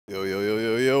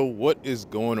Yo, what is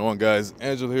going on, guys?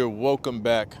 Angelo here. Welcome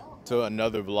back to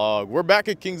another vlog. We're back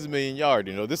at Kings Million Yard.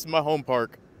 You know, this is my home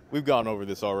park. We've gone over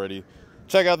this already.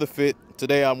 Check out the fit.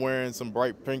 Today I'm wearing some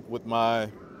bright pink with my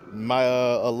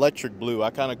electric blue.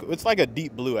 It's like a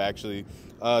deep blue, actually.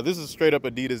 This is straight up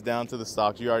Adidas down to the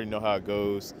socks. You already know how it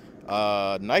goes.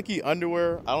 Nike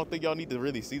underwear. I don't think y'all need to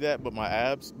really see that, but my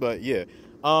abs. But yeah.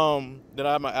 Then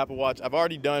I have my Apple Watch. I've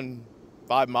already done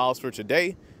 5 miles for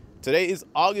today. Today is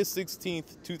August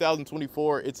 16th,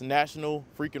 2024. It's National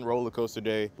Freaking Roller Coaster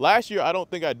Day. Last year, I don't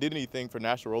think I did anything for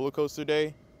National Roller Coaster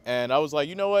Day. And I was like,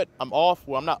 you know what? I'm off.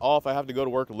 Well, I'm not off. I have to go to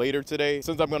work later today.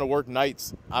 Since I'm going to work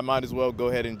nights, I might as well go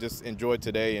ahead and just enjoy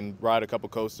today and ride a couple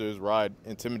coasters, ride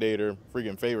Intimidator,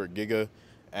 freaking favorite Giga.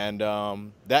 And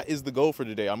that is the goal for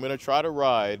today. I'm going to try to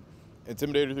ride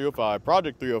Intimidator 305,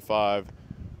 Project 305,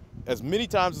 as many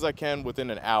times as I can within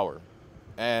an hour.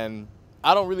 And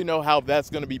I don't really know how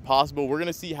that's going to be possible. We're going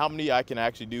to see how many I can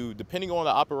actually do. Depending on the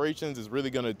operations is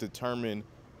really going to determine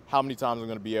how many times I'm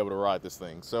going to be able to ride this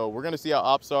thing. So we're going to see how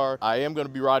ops are. I am going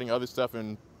to be riding other stuff,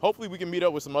 and hopefully we can meet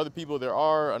up with some other people. There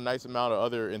are a nice amount of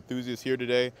other enthusiasts here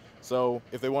today. So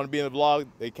if they want to be in the vlog,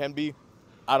 they can be.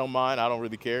 I don't mind. I don't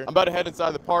really care. I'm about to head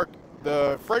inside the park.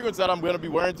 The fragrance that I'm going to be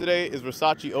wearing today is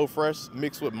Versace Eau Fresh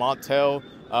mixed with Montel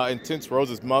Intense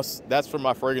Roses Musk. That's for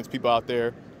my fragrance people out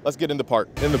there. Let's get in the park.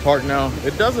 In the park now.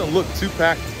 It doesn't look too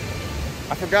packed.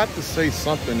 I forgot to say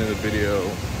something in the video.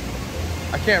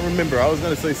 I can't remember. I was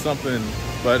gonna say something,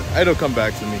 but it'll come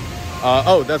back to me.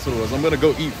 Oh, that's what it was. I'm gonna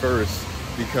go eat first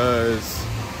because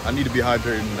I need to be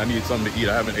hydrated and I need something to eat.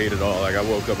 I haven't ate at all. Like, I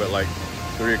woke up at like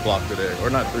 3 o'clock today,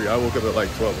 or not 3. I woke up at like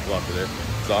 12 o'clock today.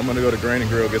 So I'm gonna go to Grain and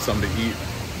Grill, get something to eat.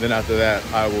 Then after that,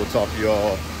 I will talk to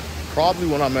y'all probably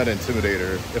when I'm at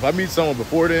Intimidator. If I meet someone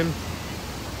before then,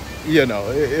 you know,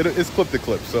 it's clip to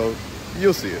clip, so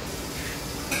you'll see it.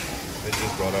 They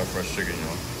just brought out fresh chicken,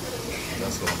 y'all.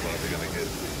 That's what I'm probably gonna get.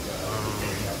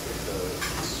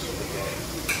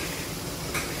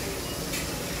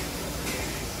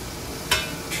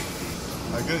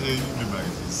 I guess, yeah, you can do mac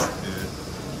and cheese. Yeah.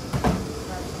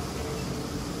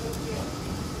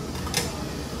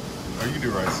 Or you can do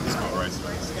rice. It's called rice.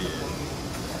 Yeah.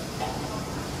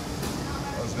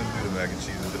 I was gonna do the mac and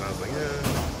cheese, and then I was like,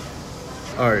 yeah.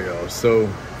 All right, y'all, so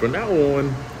from now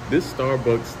on, this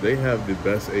Starbucks, they have the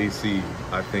best AC,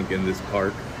 I think, in this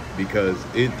park because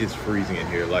it is freezing in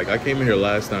here. Like, I came in here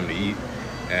last time to eat,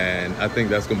 and I think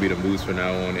that's gonna be the moves from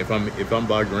now on. If I'm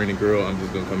by Grain and Grill, I'm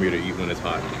just gonna come here to eat when it's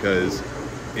hot because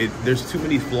there's too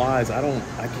many flies. I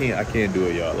can't do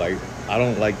it, y'all. Like, I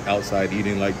don't like outside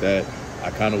eating like that.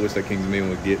 I kind of wish that Kings Million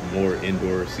would get more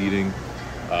indoor seating.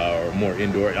 Or more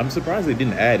indoor. I'm surprised they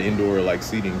didn't add indoor like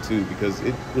seating too, because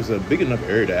it was a big enough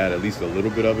area to add at least a little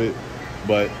bit of it.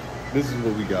 But this is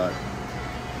what we got.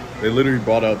 They literally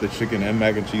brought out the chicken and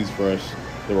mac and cheese fresh.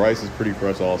 The rice is pretty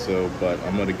fresh also, but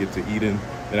I'm gonna get to eating,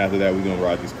 and after that we're gonna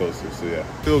ride these coasters. So yeah,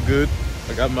 feel good.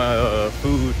 I got my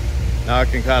food. Now I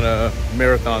can kind of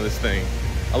marathon this thing.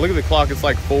 I look at the clock, it's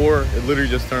like 4. It literally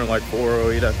just turned like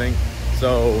 4:08, I think.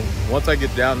 So once I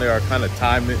get down there, I kind of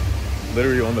time it.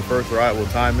 Literally on the first ride, we'll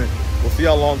time it. We'll see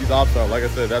how long these ops are. Like I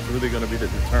said, that's really going to be the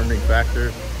determining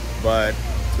factor. But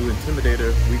to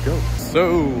Intimidator, we go.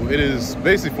 So it is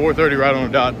basically 4:30 right on the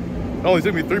dot. It only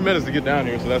took me 3 minutes to get down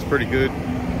here, so that's pretty good.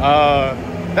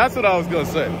 That's what I was going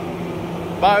to say.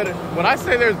 But when I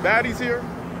say there's baddies here,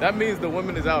 that means the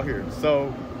woman is out here.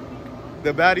 So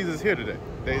the baddies is here today.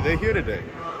 They here today.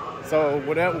 So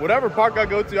whatever park I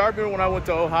go to, I remember when I went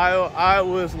to Ohio, I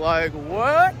was like,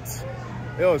 what?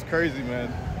 It was crazy, man.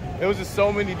 It was just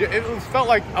so many. It felt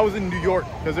like I was in New York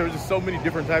because there were just so many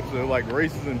different types of like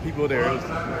races and people there. It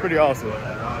was pretty awesome.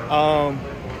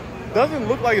 Doesn't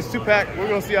look like it's too packed. We're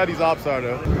gonna see how these ops are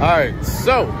though. All right,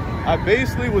 so I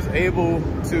basically was able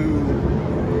to.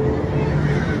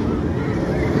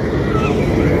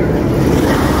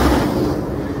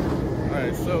 All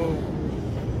right, so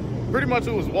pretty much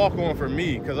it was walk on for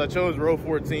me because I chose row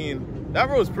 14. That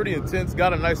row is pretty intense.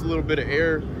 Got a nice little bit of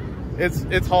air.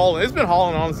 It's hauling. It's been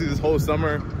hauling, honestly, this whole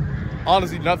summer.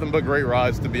 Honestly, nothing but great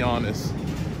rides, to be honest.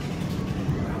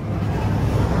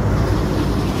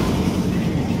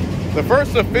 The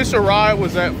first official ride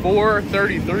was at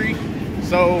 4:33,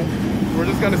 so we're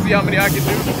just gonna see how many I can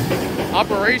do.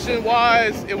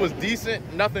 Operation-wise, it was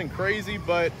decent, nothing crazy,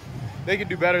 but they could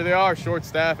do better. They are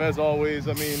short-staffed, as always.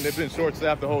 I mean, they've been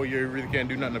short-staffed the whole year. You really can't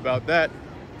do nothing about that.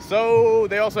 So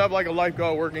they also have like a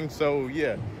lifeguard working, so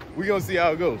yeah. We're gonna see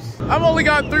how it goes. I've only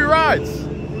got 3 rides.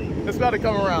 It's about to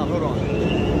come around, hold on.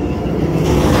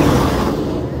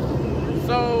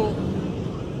 So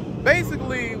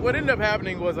basically what ended up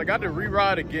happening was I got to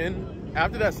re-ride again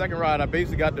after that second ride, I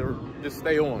basically got to just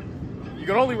stay on. You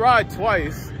can only ride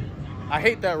twice. I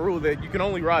hate that rule that you can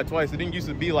only ride twice. It didn't used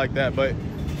to be like that, but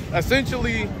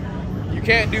essentially you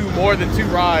can't do more than 2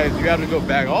 rides. You got to go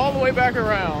back all the way back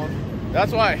around.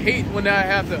 That's why I hate when I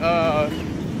have to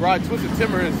ride Twisted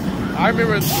Timbers. I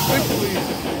remember essentially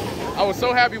I was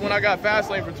so happy when I got fast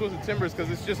lane for Twisted Timbers because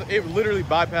it literally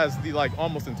bypassed the like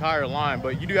almost entire line,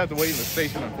 but you do have to wait in the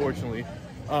station, unfortunately.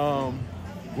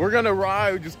 We're gonna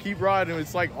ride, just keep riding.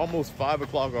 It's like almost 5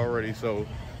 o'clock already, so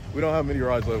we don't have many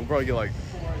rides left. We'll probably get like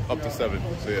up to 7,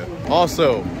 so yeah.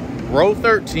 Also, row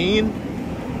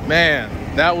 13, man,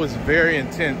 that was very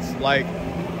intense. Like,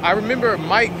 I remember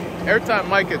Mike, every time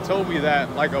Mike had told me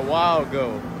that like a while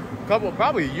ago,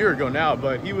 probably a year ago now,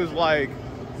 but he was like,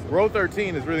 row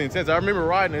 13 is really intense. I remember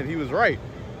riding it, he was right.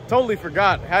 Totally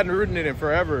forgot, hadn't ridden it in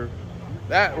forever.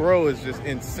 That row is just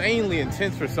insanely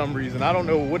intense for some reason. I don't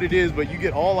know what it is, but you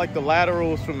get all like the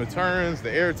laterals from the turns,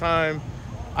 the air time.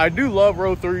 I do love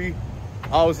row 3.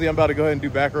 Obviously, I'm about to go ahead and do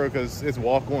back row because it's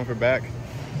walk going for back.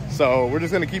 So we're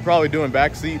just gonna keep probably doing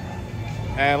back seat.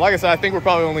 And like I said, I think we're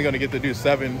probably only gonna get to do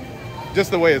 7.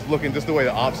 Just the way it's looking, just the way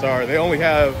the ops are. They only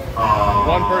have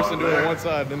one person doing one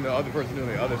side, then the other person doing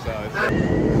the other side. So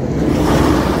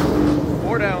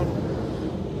 4 down.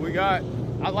 We got,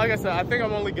 like I said, I think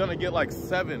I'm only gonna get like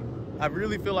 7. I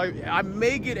really feel like I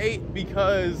may get 8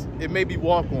 because it may be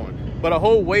walk on. But a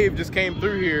whole wave just came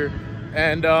through here,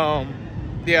 and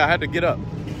yeah, I had to get up.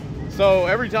 So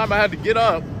every time I had to get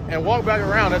up and walk back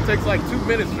around, that takes like 2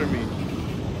 minutes for me.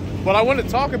 What I want to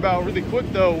talk about really quick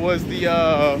though was the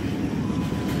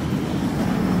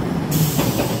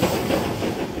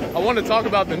I want to talk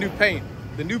about the new paint.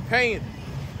 The new paint,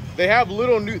 they have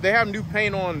new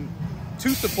paint on 2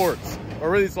 supports, or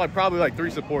really it's like probably like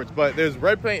 3 supports, but there's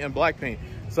red paint and black paint.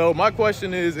 So my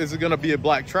question is it going to be a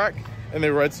black track and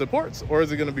then red supports, or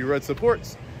is it going to be red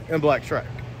supports and black track,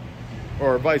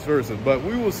 or vice versa? But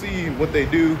we will see what they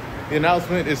do. The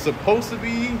announcement is supposed to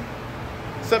be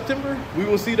September. We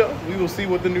will see though. We will see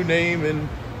what the new name and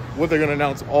what they're gonna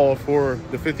announce all for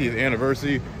the 50th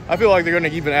anniversary. I feel like they're gonna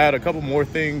even add a couple more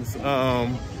things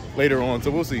later on, so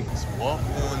we'll see. It's walk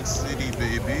on city,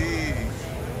 baby.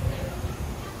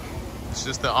 It's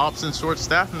just the ops and short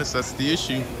staffness, that's the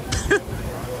issue. All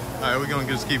right, we're gonna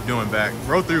just keep doing back.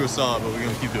 Row 3 was solid, but we're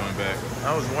gonna keep doing back.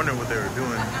 I was wondering what they were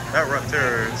doing. That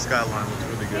rapterra skyline looks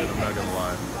really good, I'm not gonna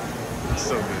lie. It's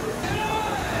so good.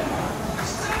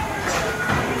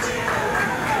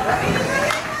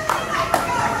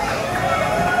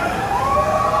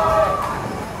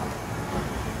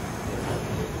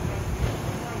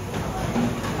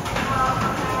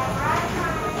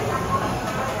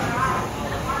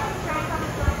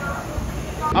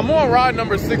 I'm on ride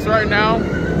number 6 right now,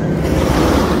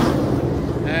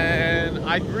 and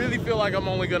I really feel like I'm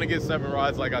only gonna get 7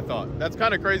 rides like I thought. That's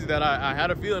kind of crazy that I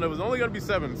had a feeling it was only gonna be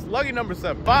 7. It's lucky number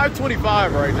 7.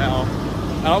 5:25 right now,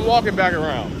 and I'm walking back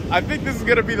around. I think this is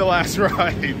gonna be the last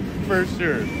ride for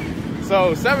sure.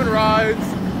 So 7 rides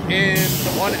in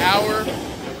 1 hour.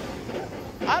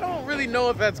 I don't really know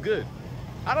if that's good.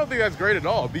 I don't think that's great at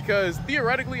all, because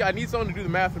theoretically I need someone to do the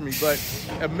math for me, but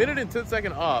a minute and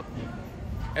 10-second up,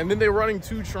 and then they're running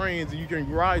 2 trains and you can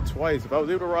ride twice. If I was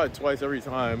able to ride twice every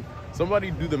time,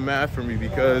 somebody do the math for me,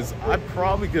 because I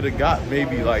probably could have got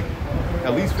maybe like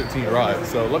at least 15 rides.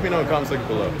 So let me know in the comment section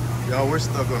below. Y'all, we're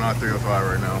stuck on I-305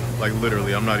 right now. Like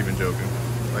literally, I'm not even joking.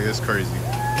 Like it's crazy.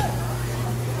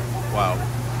 Wow.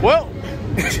 Well,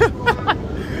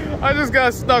 I just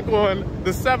got stuck on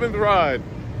the 7th ride.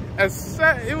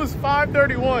 It was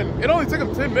 5:31. It only took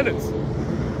them 10 minutes.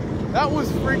 That was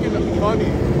freaking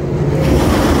funny.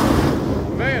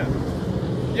 Man,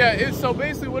 yeah, so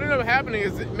basically what ended up happening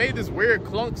is it made this weird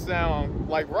clunk sound,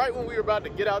 like right when we were about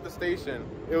to get out the station,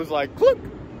 it was like clunk,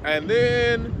 and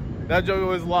then that joke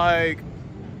was like,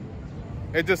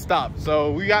 it just stopped.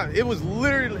 So we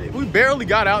barely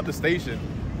got out the station.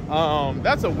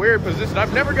 That's a weird position.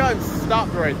 I've never gotten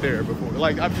stopped right there before.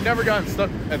 Like I've never gotten stuck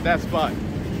at that spot.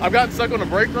 I've gotten stuck on a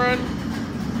brake run,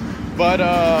 but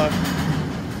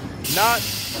not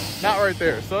right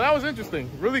there. So that was interesting,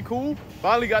 really cool.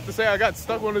 Finally got to say I got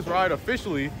stuck on this ride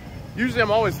officially. Usually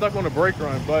I'm always stuck on a brake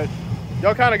run, but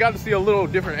y'all kind of got to see a little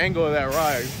different angle of that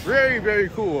ride. Very, very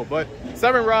cool. But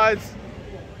 7 rides,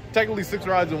 technically 6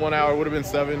 rides in 1 hour, would have been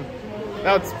 7.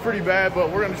 That's pretty bad, but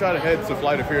we're gonna try to head to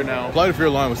Flight of Fear now. Flight of Fear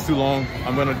line was too long.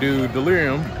 I'm gonna do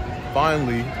Delirium.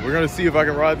 Finally, we're gonna see if I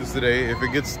can ride this today. If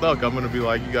it gets stuck, I'm gonna be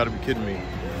like, you gotta be kidding me.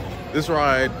 This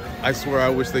ride, I swear I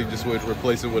wish they just would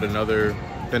replace it with another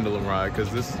pendulum ride,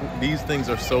 because these things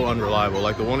are so unreliable.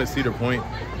 Like the one at Cedar Point,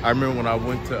 I remember when I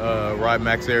went to ride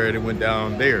Max Air and it went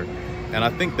down there. And I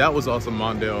think that was also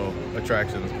Mondale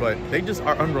Attractions, but they just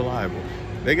are unreliable.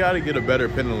 They got to get a better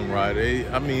pendulum ride.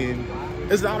 I mean,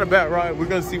 it's not a bad ride. We're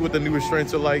going to see what the new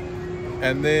restraints are like.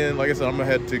 And then, like I said, I'm going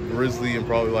to head to Grizzly and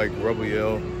probably like Rebel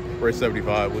Yell, Race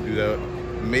 75. We'll do that.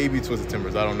 Maybe Twisted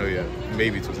Timbers. I don't know yet.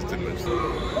 Maybe Twisted Timbers.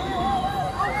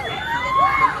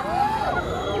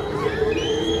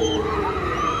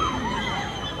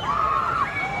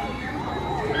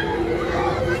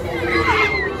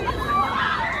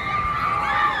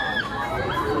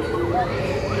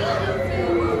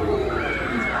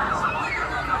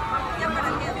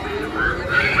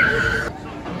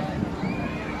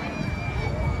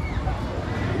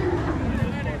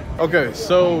 Okay,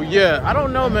 so yeah, I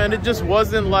don't know, man. It just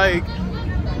wasn't like,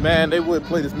 man, they would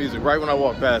play this music right when I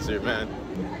walked past here, man.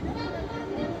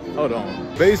 Hold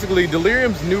on. Basically,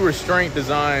 Delirium's new restraint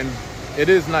design, it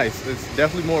is nice. It's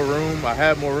definitely more room. I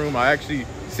have more room. I actually,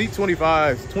 seat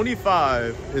 25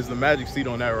 is the magic seat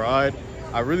on that ride.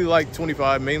 I really like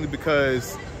 25 mainly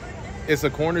because it's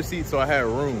a corner seat, so I had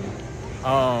room.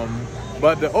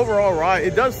 But the overall ride,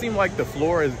 it does seem like the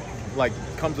floor is like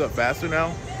comes up faster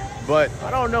now. But I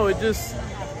don't know,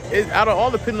 out of all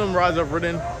the pendulum rides I've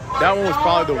ridden, that one was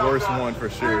probably the worst one for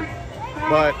sure.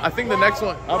 But I think the next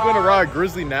one, I'm gonna ride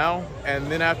Grizzly now, and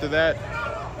then after that,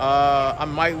 I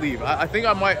might leave. I think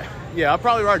I might, yeah, I'll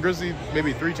probably ride Grizzly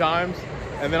maybe 3 times,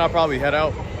 and then I'll probably head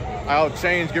out. I'll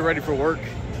change, get ready for work,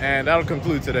 and that'll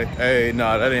conclude today. Hey,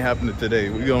 nah, that ain't happening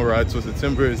today. We're gonna ride Twisted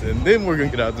Timbers, and then we're gonna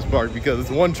get out of this park because it's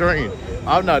one train.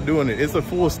 I'm not doing it. It's a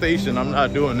full station. I'm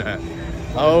not doing that.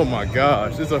 Oh my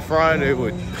gosh, it's a Friday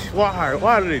with,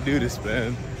 why do they do this,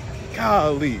 man?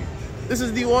 Golly. This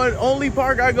is the only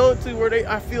park I go to where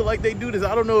I feel like they do this.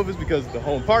 I don't know if it's because of the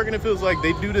home park and it feels like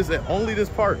they do this at only this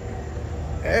park.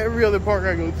 Every other park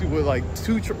I go to with like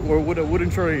or with a wooden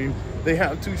train, they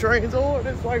have 2 trains on.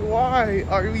 It's like, why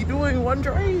are we doing 1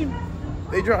 train?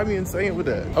 They drive me insane with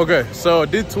that. Okay, so I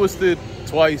did Twisted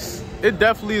twice. It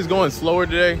definitely is going slower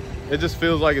today. It just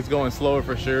feels like it's going slower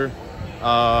for sure.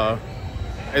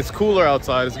 It's cooler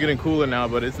outside. It's getting cooler now,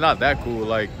 but it's not that cool.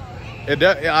 Like,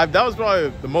 that was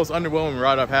probably the most underwhelming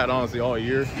ride I've had, honestly, all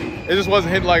year. It just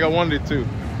wasn't hitting like I wanted it to.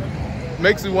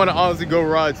 Makes me want to honestly go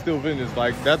ride Steel Vengeance.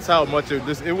 Like, that's how much it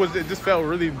just felt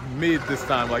really mid this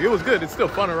time. Like, it was good. It's still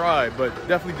fun to ride, but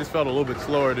definitely just felt a little bit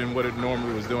slower than what it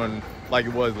normally was doing like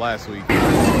it was last week.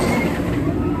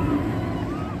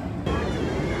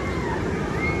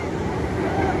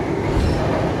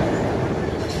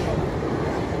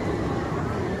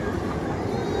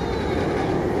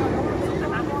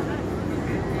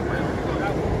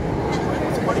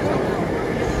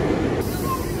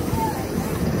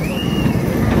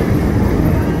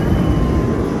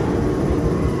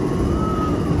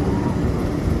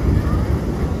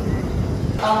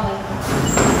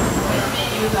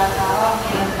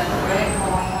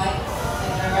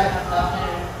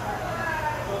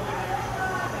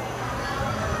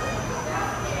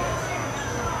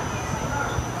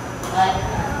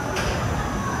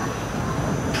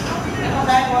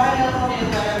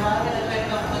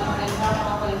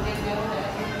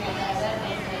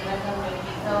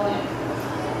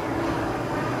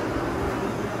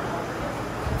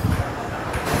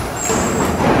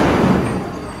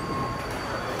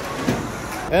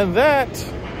 And that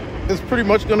is pretty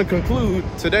much going to conclude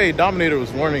today. Dominator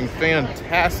was running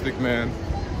fantastic, man.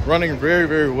 Running very,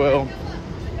 very well.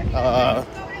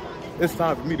 It's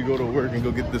time for me to go to work and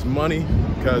go get this money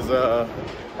because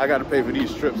I got to pay for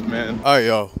these trips, man. All right,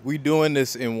 y'all. We doing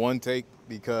this in one take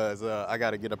because I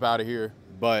got to get up out of here.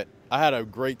 But I had a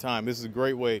great time. This is a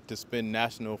great way to spend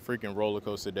National freaking Roller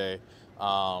Coaster Day.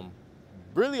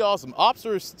 Really awesome. Ops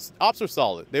are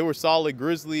solid. They were solid.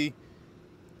 Grizzly.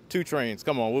 2 trains.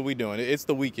 Come on, what are we doing? It's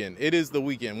the weekend. It is the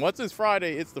weekend. Once it's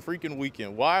Friday, it's the freaking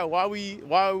weekend. Why are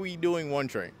we doing 1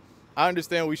 train? I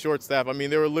understand we short staff. I mean,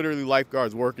 there were literally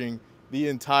lifeguards working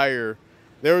there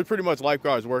were pretty much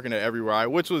lifeguards working at every ride,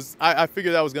 which was, I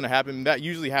figured that was going to happen. That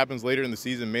usually happens later in the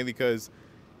season, mainly because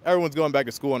everyone's going back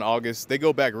to school in August. They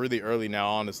go back really early now,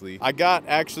 honestly. I got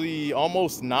actually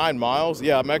almost 9 miles.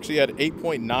 Yeah, I'm actually at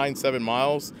 8.97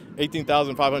 miles,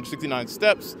 18,569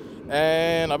 steps.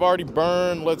 And I've already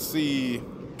burned, let's see,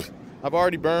 I've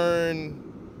already burned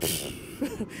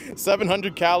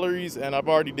 700 calories and I've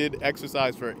already did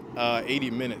exercise for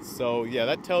 80 minutes. So yeah,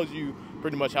 that tells you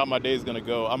pretty much how my day is gonna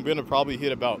go. I'm gonna probably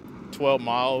hit about 12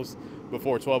 miles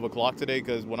before 12 o'clock today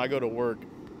because when I go to work,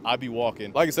 I'll be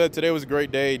walking. Like I said, today was a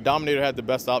great day. Dominator had the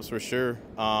best ops for sure.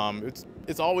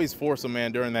 It's always foursome,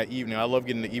 man, during that evening. I love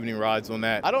getting the evening rides on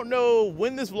that. I don't know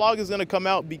when this vlog is gonna come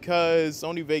out because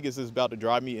Sony Vegas is about to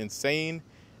drive me insane.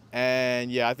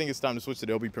 And yeah, I think it's time to switch to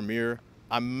the Adobe Premiere.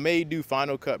 I may do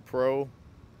Final Cut Pro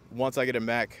once I get a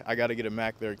Mac. I got to get a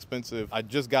Mac. They're expensive. I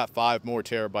just got 5 more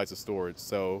terabytes of storage.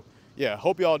 So yeah,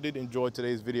 hope y'all did enjoy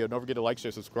today's video. Don't forget to like,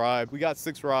 share, subscribe. We got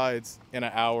 6 rides in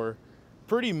an hour.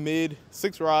 Pretty mid.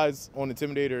 6 rides on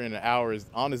Intimidator in an hour is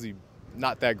honestly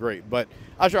not that great, but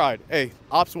I tried. Hey,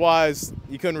 ops wise,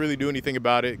 you couldn't really do anything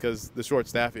about it because the short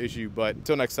staff issue. But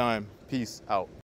until next time, peace out.